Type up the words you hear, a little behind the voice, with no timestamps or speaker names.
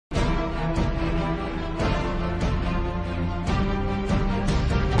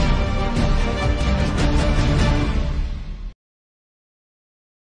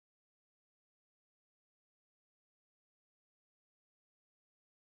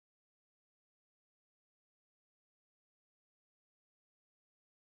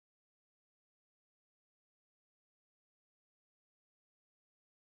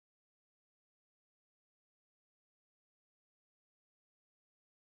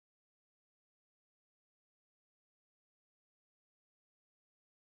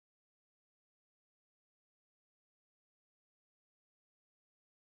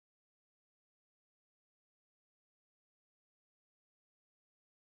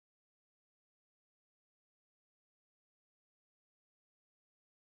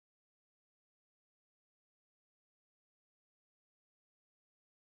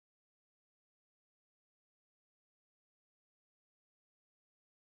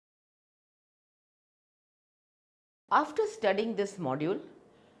After studying this module,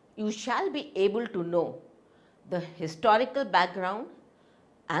 you shall be able to know the historical background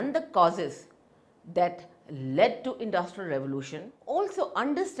and the causes that led to Industrial Revolution. Also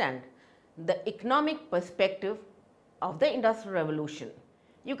understand the economic perspective of the Industrial Revolution.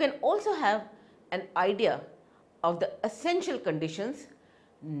 You can also have an idea of the essential conditions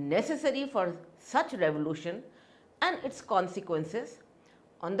necessary for such revolution and its consequences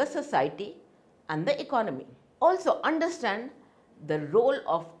on the society and the economy. Also understand the role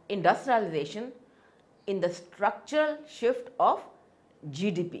of industrialization in the structural shift of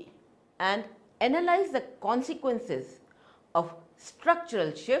GDP and analyze the consequences of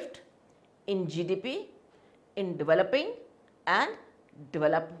structural shift in GDP in developing and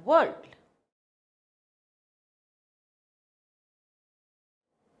developed world.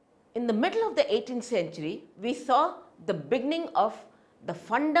 In the middle of the 18th century, we saw the beginning of the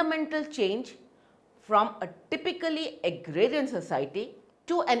fundamental change from a typically agrarian society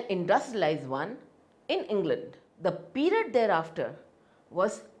to an industrialized one in England. The period thereafter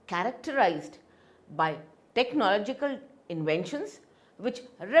was characterized by technological inventions which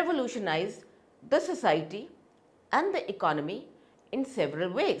revolutionized the society and the economy in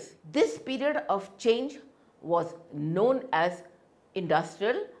several ways. This period of change was known as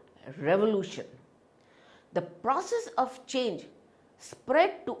Industrial Revolution. The process of change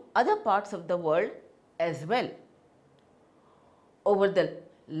spread to other parts of the world as well. Over the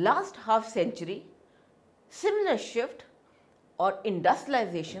last half century, similar shift or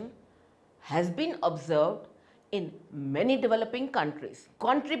industrialization has been observed in many developing countries,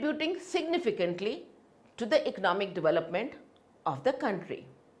 contributing significantly to the economic development of the country.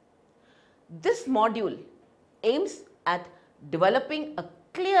 This module aims at developing a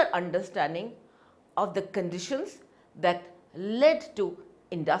clear understanding of the conditions that led to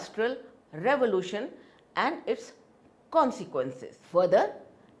Industrial Revolution and its consequences. Further,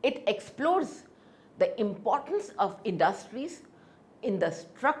 it explores the importance of industries in the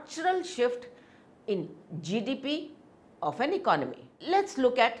structural shift in GDP of an economy. Let's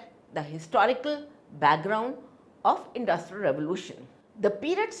look at the historical background of Industrial Revolution. The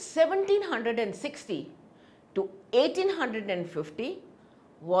period 1760 to 1850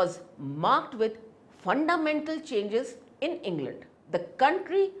 was marked with fundamental changes in England. The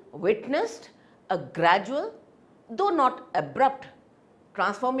country witnessed a gradual, though not abrupt,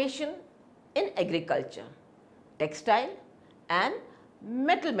 transformation in agriculture, textile and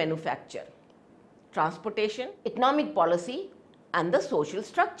metal manufacture, transportation, economic policy and the social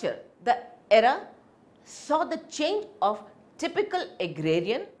structure. The era saw the change of typical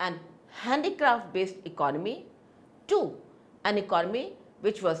agrarian and handicraft-based economy to an economy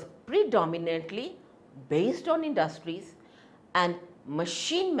which was predominantly based on industries and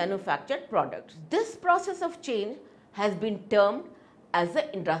machine manufactured products. This process of change has been termed as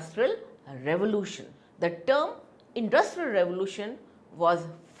the Industrial Revolution. The term Industrial Revolution was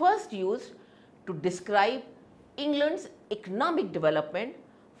first used to describe England's economic development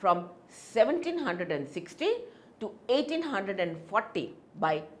from 1760 to 1840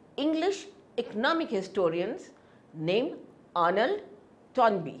 by English economic historians named Arnold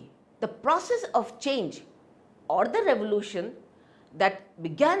Toynbee. The process of change or the revolution that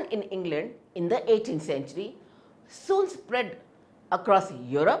began in England in the 18th century soon spread across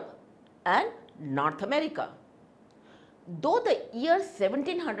Europe and North America. Though the year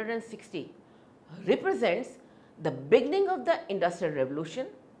 1760 represents the beginning of the Industrial Revolution,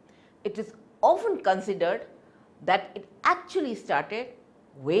 it is often considered that it actually started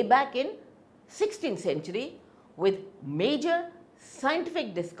way back in 16th century with major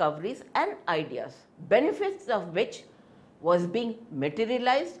scientific discoveries and ideas, benefits of which was being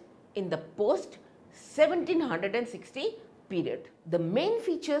materialized in the post 1760 period. The main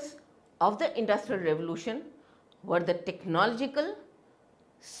features of the Industrial Revolution were the technological,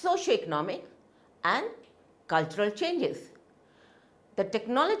 socio-economic and cultural changes. The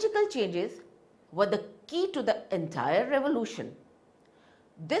technological changes were the key to the entire revolution.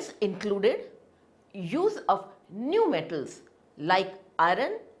 This included use of new metals like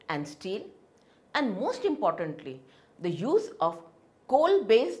iron and steel, and most importantly, the use of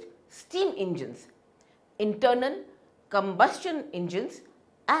coal-based steam engines, internal combustion engines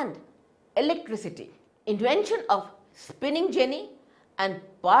and electricity. Invention of spinning jenny and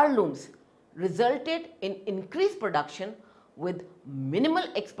power looms resulted in increased production with minimal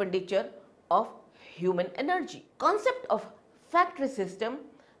expenditure of human energy. Concept of factory system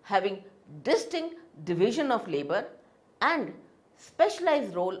having distinct division of labor and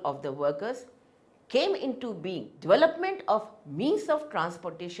specialized role of the workers came into being. Development of means of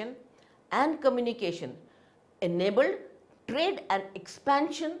transportation and communication enabled trade and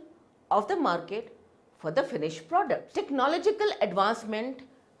expansion of the market for the finished product. Technological advancement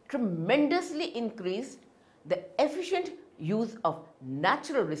tremendously increased the efficient use of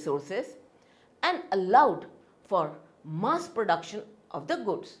natural resources and allowed for mass production of the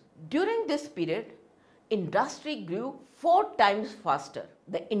goods. During this period, industry grew 4 times faster.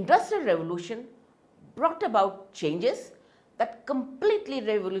 The Industrial Revolution brought about changes that completely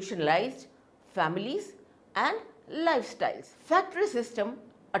revolutionized families and lifestyles. Factory system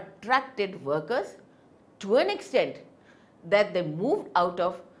attracted workers to an extent that they moved out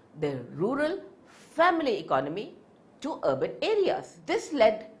of the rural family economy to urban areas. This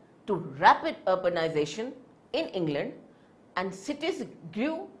led to rapid urbanization in England, and cities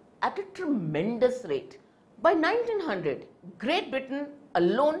grew at a tremendous rate. By 1900, Great Britain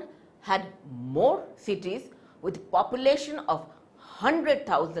alone had more cities with population of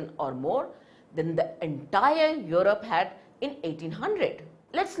 100,000 or more than the entire Europe had in 1800.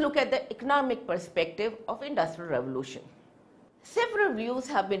 Let's look at the economic perspective of Industrial Revolution. Several views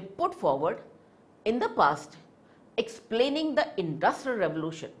have been put forward in the past explaining the Industrial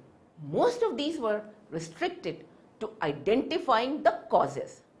Revolution. Most of these were restricted to identifying the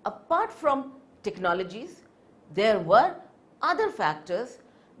causes. Apart from technologies, there were other factors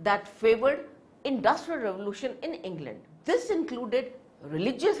that favored Industrial Revolution in England. This included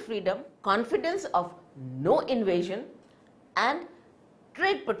religious freedom, confidence of no invasion, and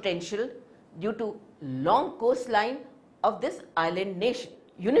trade potential due to long coastline of this island nation,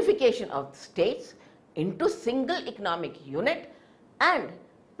 unification of states into single economic unit, and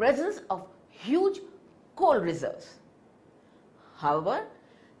presence of huge coal reserves. However,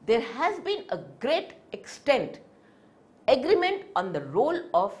 there has been a great extent agreement on the role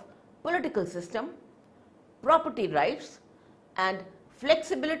of political system, property rights, and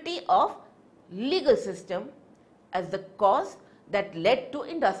flexibility of legal system as the cause that led to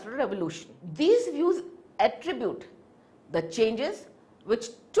Industrial Revolution. These views attribute the changes which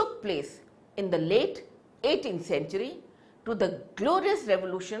took place in the late 18th century to the glorious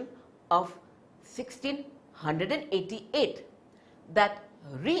revolution of 1688 that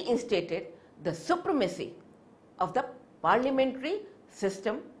reinstated the supremacy of the parliamentary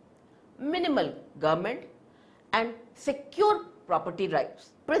system, minimal government, and secure property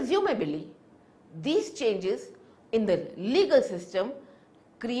rights. Presumably, these changes in the legal system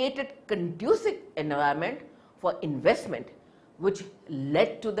created conducive environment for investment, which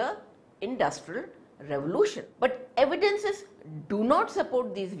led to the Industrial Revolution. But evidences do not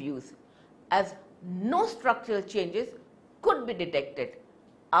support these views, as no structural changes could be detected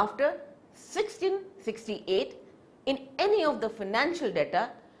after 1668 in any of the financial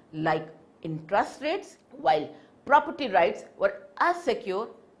data like interest rates, while property rights were as secure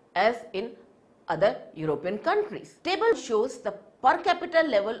as in other European countries. Table shows the per capita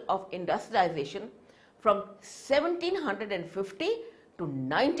level of industrialization from 1750 to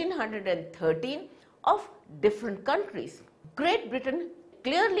 1913 of different countries. Great Britain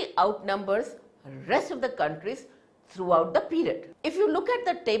clearly outnumbers rest of the countries throughout the period. If you look at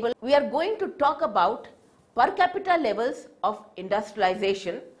the table, we are going to talk about per capita levels of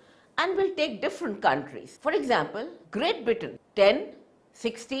industrialization, and we'll take different countries. For example, Great Britain 10,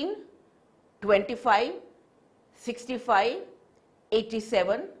 16, 25, 65,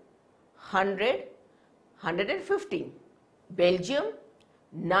 87, 100, 115. Belgium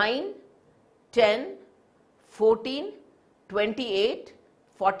 9, 10, 14, 28,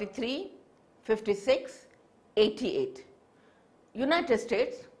 43, 56, 88. United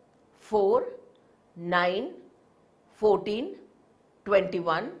States 4, 9, 14,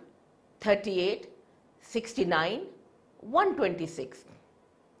 21, 38, 69, 126.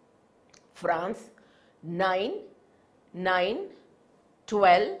 France 9, 9,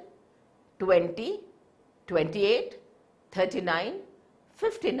 12, 20, 28, 39,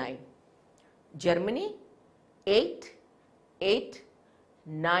 59. Germany 8, 8,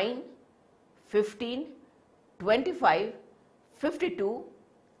 9, 15, 25, 52,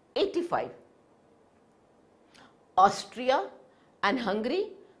 85. Austria and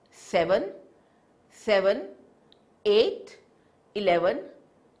Hungary 7, 7, 8, 11,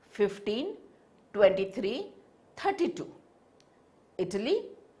 15, 23, 32. Italy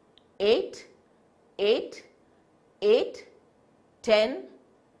 8, 8, 8, 10,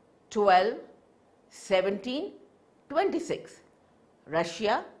 12, 17, 26.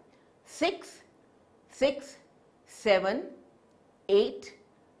 Russia 6, 6, 7, 8,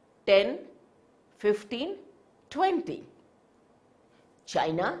 10, 15, 20.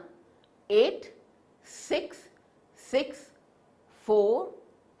 China 8, 6, 6, 4,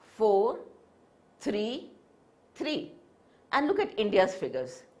 4, 3, 3. And look at India's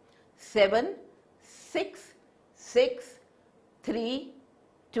figures: 7, 6, 6, 3,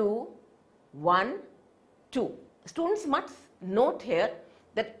 2, 1, 2. Students must note here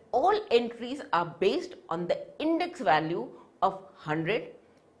that all entries are based on the index value of 100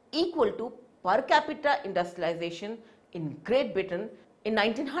 equal to per capita industrialization in Great Britain in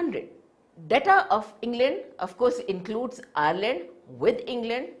 1900. Data of England of course includes Ireland with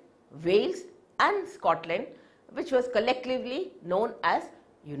England, Wales and Scotland, which was collectively known as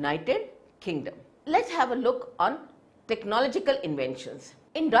United Kingdom. Let's have a look on technological inventions.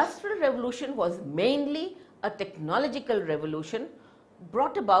 Industrial Revolution was mainly a technological revolution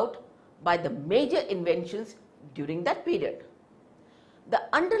brought about by the major inventions during that period. The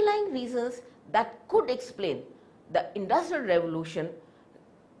underlying reasons that could explain the Industrial Revolution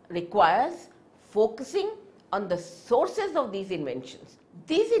requires focusing on the sources of these inventions.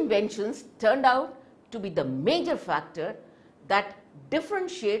 These inventions turned out to be the major factor that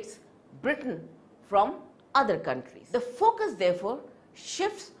differentiates Britain from other countries. The focus therefore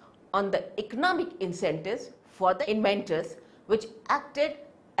shifts on the economic incentives for the inventors, which acted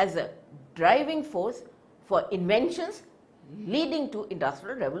as a driving force for inventions leading to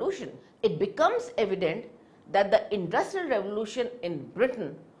Industrial Revolution. It becomes evident that the Industrial Revolution in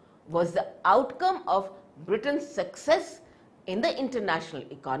Britain was the outcome of Britain's success in the international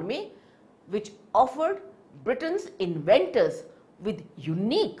economy, which offered Britain's inventors with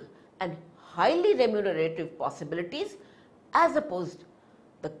unique and highly remunerative possibilities, as opposed to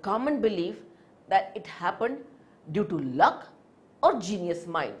the common belief that it happened due to luck or genius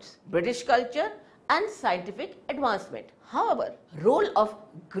minds, British culture and scientific advancement. However, role of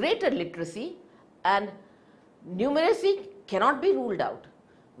greater literacy and numeracy cannot be ruled out,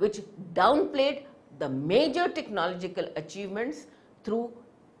 which downplayed the major technological achievements through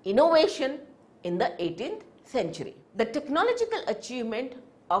innovation in the 18th century. The technological achievement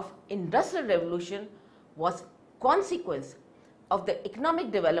of Industrial Revolution was consequence of the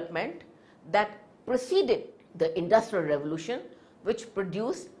economic development that preceded the Industrial Revolution, which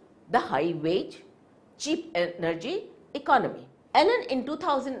produced the high wage, cheap energy economy. Allen in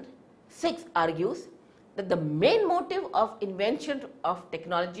 2006 argues that the main motive of invention of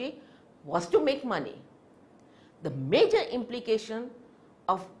technology was to make money. The major implication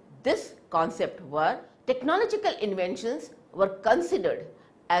of this concept were technological inventions were considered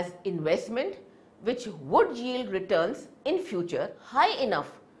as investment which would yield returns in future high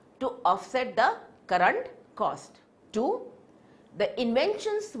enough to offset the current cost. 2. The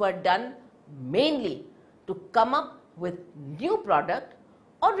inventions were done mainly to come up with new product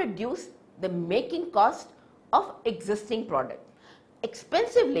or reduce the making cost of existing product.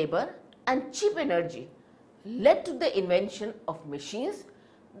 Expensive labor and cheap energy led to the invention of machines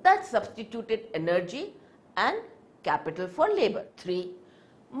that substituted energy and capital for labor. 3.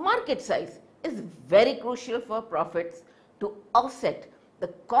 Market size is very crucial for profits to offset the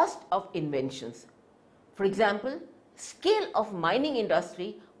cost of inventions. For example, scale of mining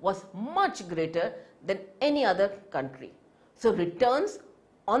industry was much greater than any other country. So returns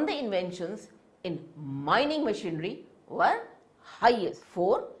on the inventions in mining machinery were highest.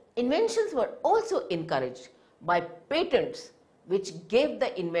 4. Inventions were also encouraged by patents, which gave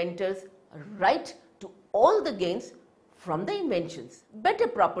the inventors a right to all the gains from the inventions. Better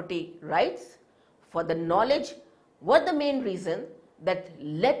property rights for the knowledge were the main reason that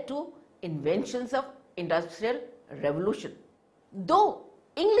led to inventions of Industrial Revolution. Though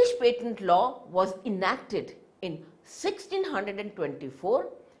English patent law was enacted in 1624,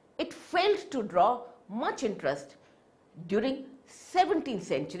 it failed to draw much interest during 17th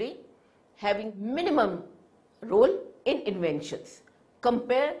century, having minimum role in inventions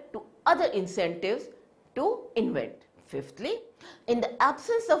compared to other incentives to invent. Fifthly, in the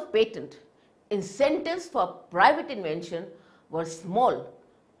absence of patent, incentives for private invention were small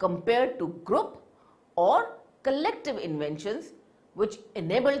compared to group or collective inventions, which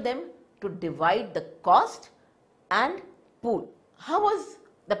enabled them to divide the cost and pool. How was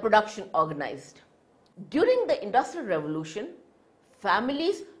the production organized? During the Industrial Revolution,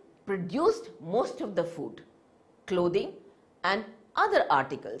 families produced most of the food, clothing and other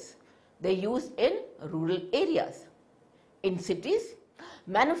articles they used in rural areas. In cities,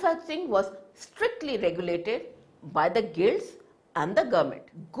 manufacturing was strictly regulated by the guilds and the government.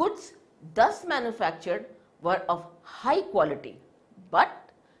 Goods thus manufactured were of high quality but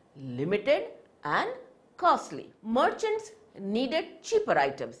limited and costly. Merchants needed cheaper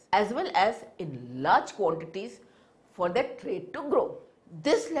items as well as in large quantities for their trade to grow.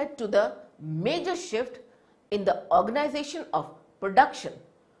 This led to the major shift in the organization of production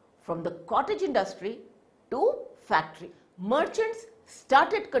from the cottage industry to factory. Merchants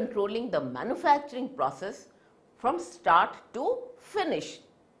started controlling the manufacturing process from start to finish.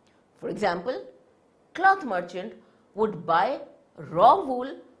 For example, cloth merchant would buy raw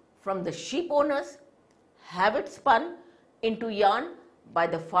wool from the sheep owners, have it spun into yarn by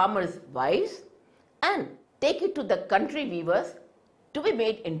the farmers' wives, and take it to the country weavers to be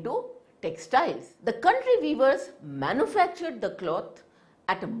made into textiles. The country weavers manufactured the cloth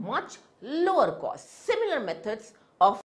at a much lower cost. Similar methods of